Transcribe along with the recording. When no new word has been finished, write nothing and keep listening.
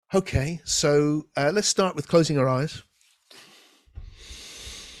Okay, so let's start with closing our eyes.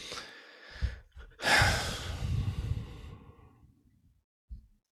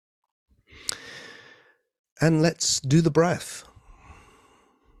 And let's do the breath.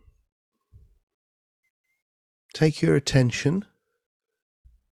 Take your attention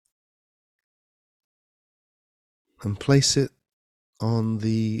and place it on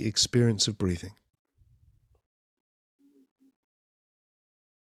the experience of breathing.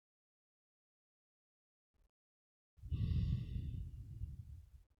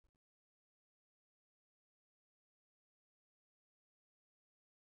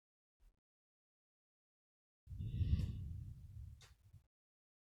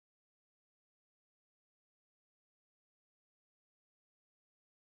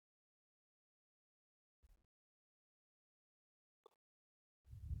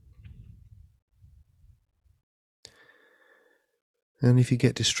 And if you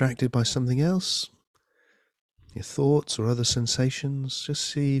get distracted by something else, your thoughts or other sensations, just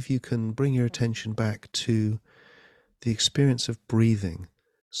see if you can bring your attention back to the experience of breathing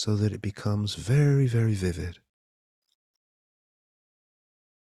so that it becomes very, very vivid.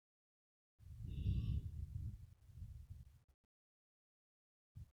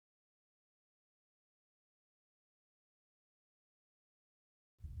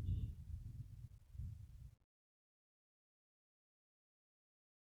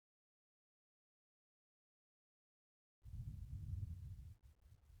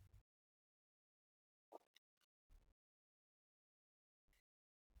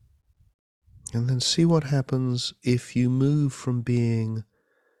 And then see what happens if you move from being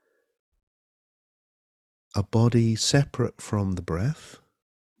a body separate from the breath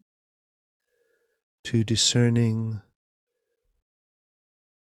to discerning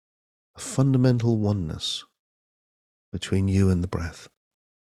a fundamental oneness between you and the breath.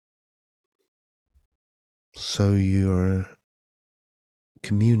 So you're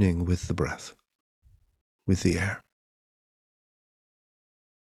communing with the breath, with the air.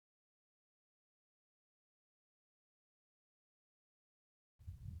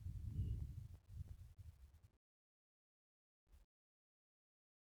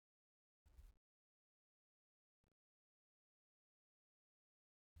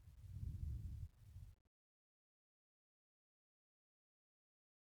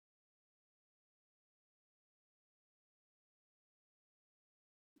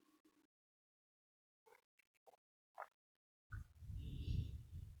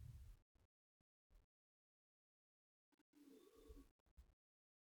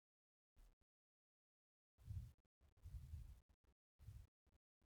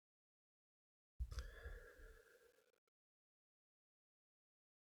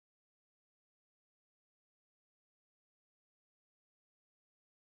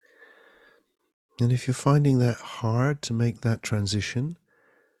 And if you're finding that hard to make that transition,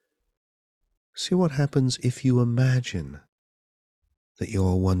 see what happens if you imagine that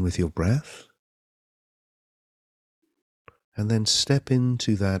you're one with your breath, and then step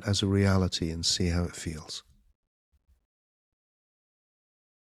into that as a reality and see how it feels.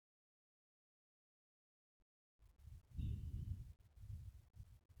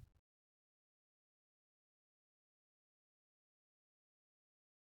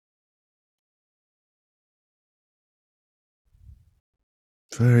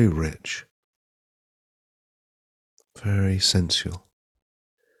 Very rich, very sensual.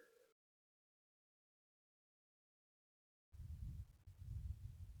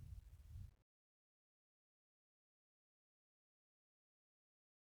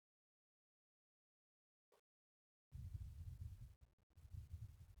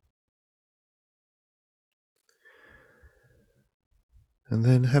 And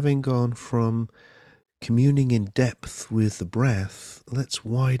then, having gone from communing in depth with the breath, let's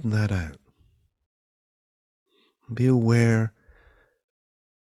widen that out. Be aware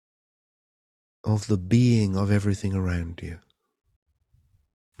of the being of everything around you.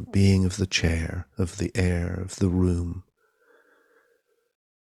 The being of the chair, of the air, of the room,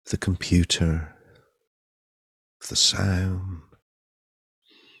 the computer, the sound.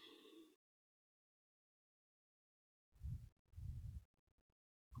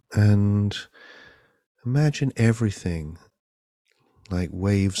 And imagine everything like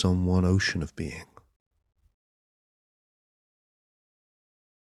waves on one ocean of being.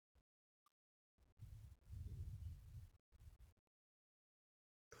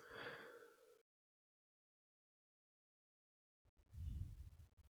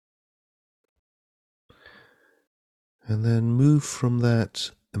 And then move from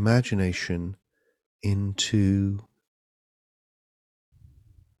that imagination into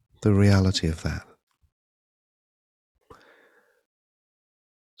the reality of that,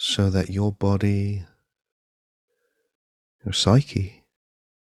 so that your body, your psyche,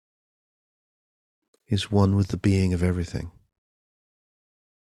 is one with the being of everything.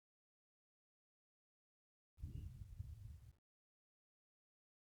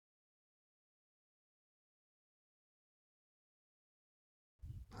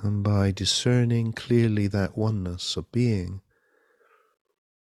 And by discerning clearly that oneness of being,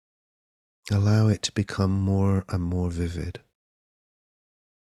 allow it to become more and more vivid.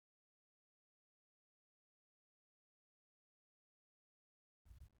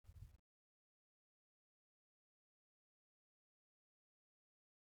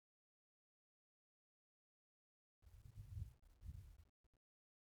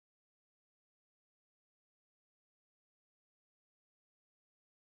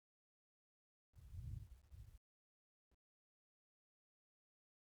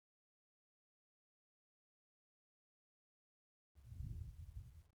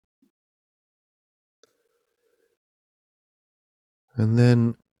 And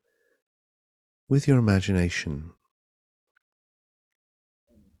then, with your imagination,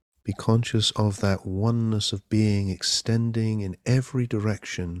 be conscious of that oneness of being extending in every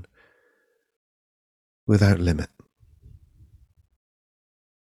direction without limit.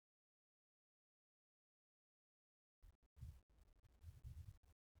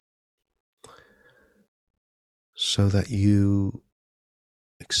 So that you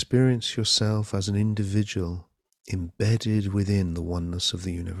experience yourself as an individual embedded within the oneness of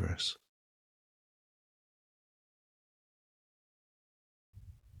the universe.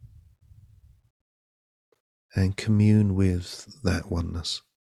 And commune with that oneness.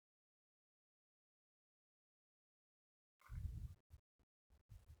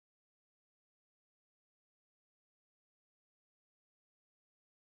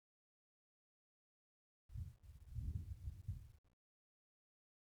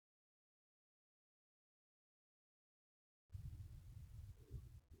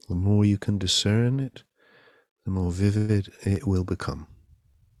 The more you can discern it, the more vivid it will become.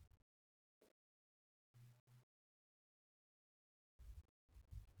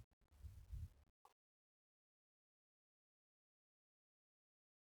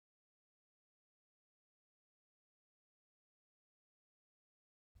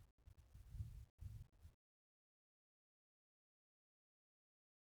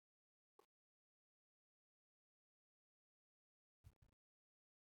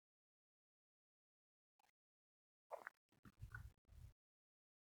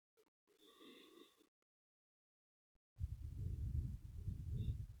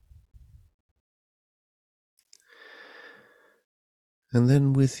 And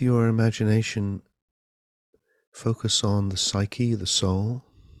then with your imagination, focus on the psyche, the soul,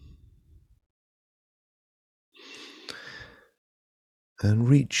 and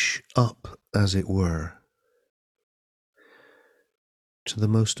reach up, as it were, to the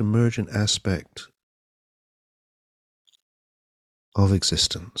most emergent aspect of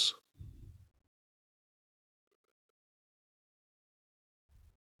existence.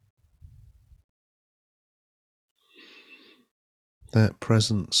 That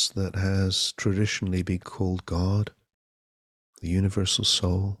presence that has traditionally been called God, the universal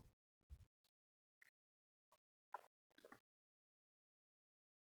soul.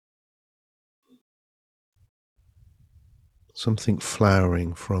 Something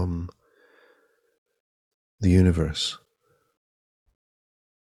flowering from the universe.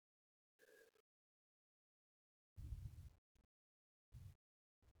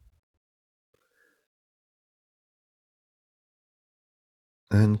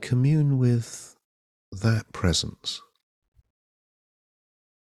 And commune with that presence,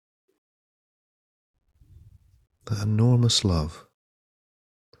 that enormous love,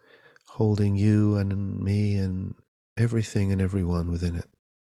 holding you and me and everything and everyone within it.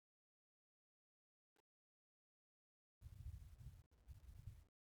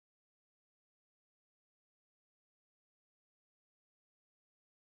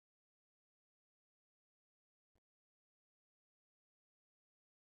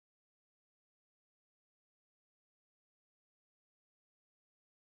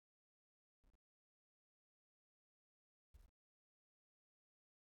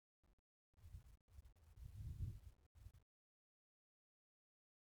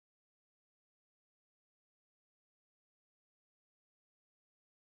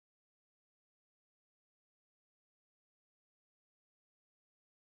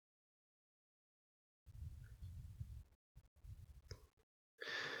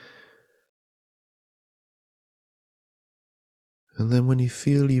 And then when you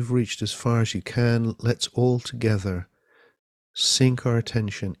feel you've reached as far as you can, let's all together sink our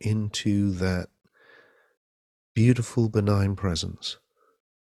attention into that beautiful, benign presence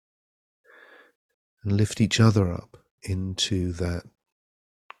and lift each other up into that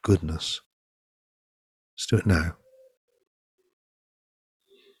goodness. Let's do it now.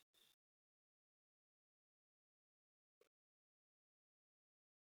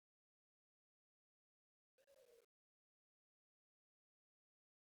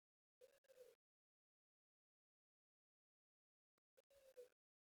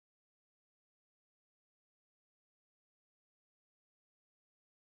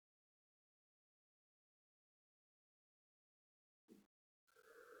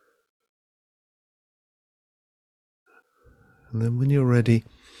 And then when you're ready,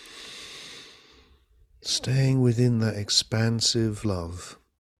 staying within that expansive love,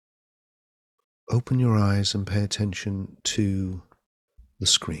 open your eyes and pay attention to the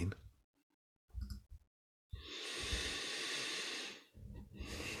screen.